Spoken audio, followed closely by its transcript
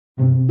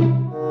The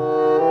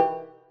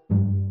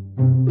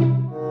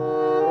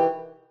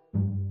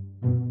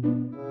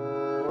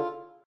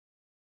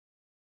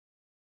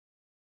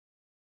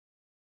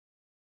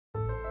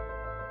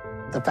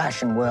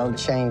fashion world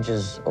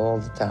changes all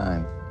the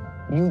time.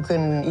 You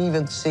can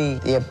even see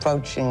the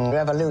approaching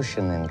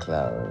revolution in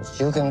clothes.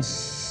 You can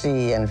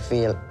see and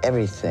feel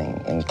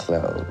everything in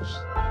clothes.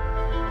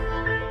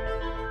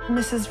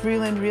 Mrs.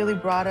 Vreeland really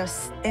brought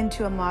us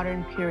into a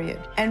modern period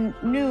and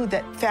knew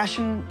that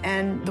fashion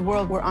and the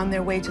world were on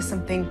their way to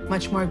something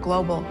much more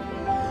global.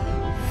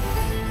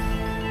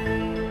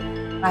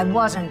 I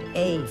wasn't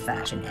a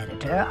fashion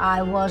editor.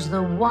 I was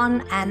the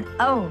one and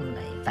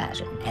only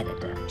fashion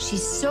editor. She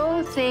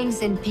saw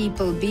things in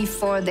people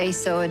before they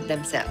saw it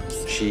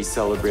themselves. She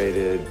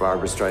celebrated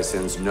Barbra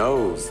Streisand's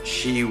nose.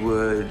 She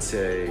would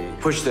say,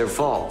 push their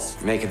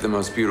faults, make it the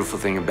most beautiful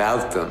thing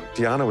about them.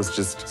 Diana was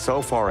just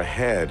so far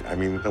ahead. I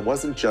mean, it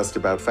wasn't just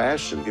about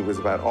fashion. It was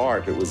about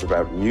art, it was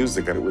about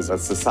music, and it was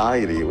about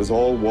society. It was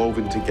all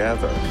woven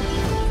together.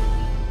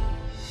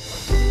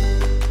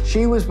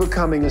 She was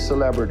becoming a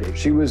celebrity.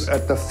 She was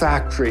at the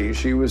factory.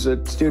 She was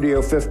at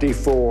Studio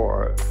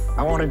 54.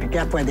 I wanted to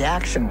get where the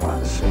action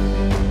was.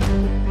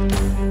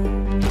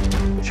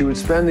 She would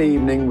spend the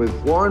evening with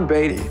Warren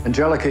Beatty,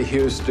 Angelica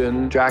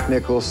Houston, Jack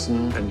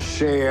Nicholson, and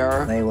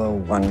Cher. They were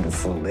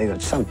wonderful. They were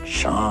so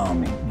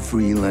charming.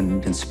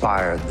 Vreeland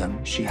inspired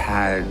them. She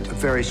had a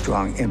very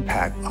strong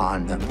impact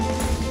on them.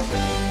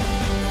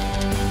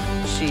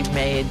 She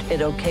made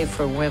it okay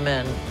for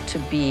women to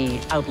be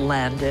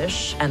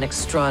outlandish and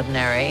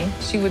extraordinary.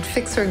 She would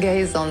fix her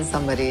gaze on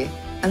somebody,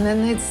 and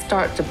then they'd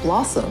start to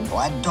blossom. Oh,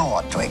 I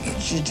adore Twiggy.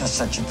 She's just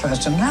such a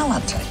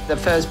personality. The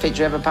first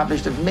picture ever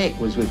published of Mick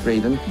was with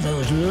Vreeland.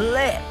 Those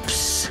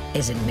lips.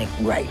 Isn't Mick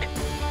great?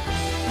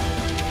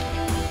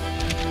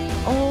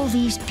 All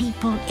these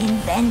people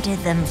invented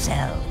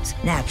themselves.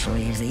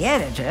 Naturally, as the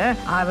editor,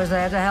 I was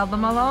there to help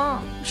them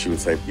along. She would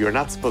say, you're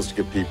not supposed to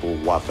give people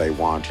what they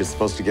want. You're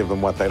supposed to give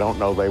them what they don't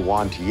know they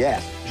want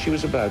yet. She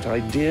was about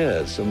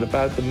ideas and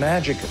about the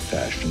magic of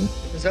fashion.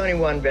 There's only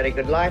one very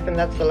good life, and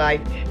that's the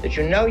life that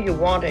you know you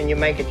want and you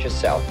make it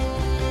yourself.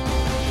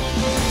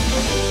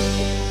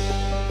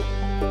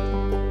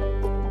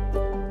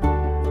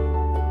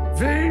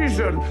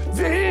 Vision!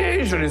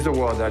 Vision is the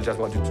word I just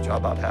wanted to tell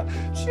about her.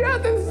 She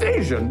had a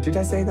vision. Did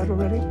I say that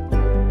already?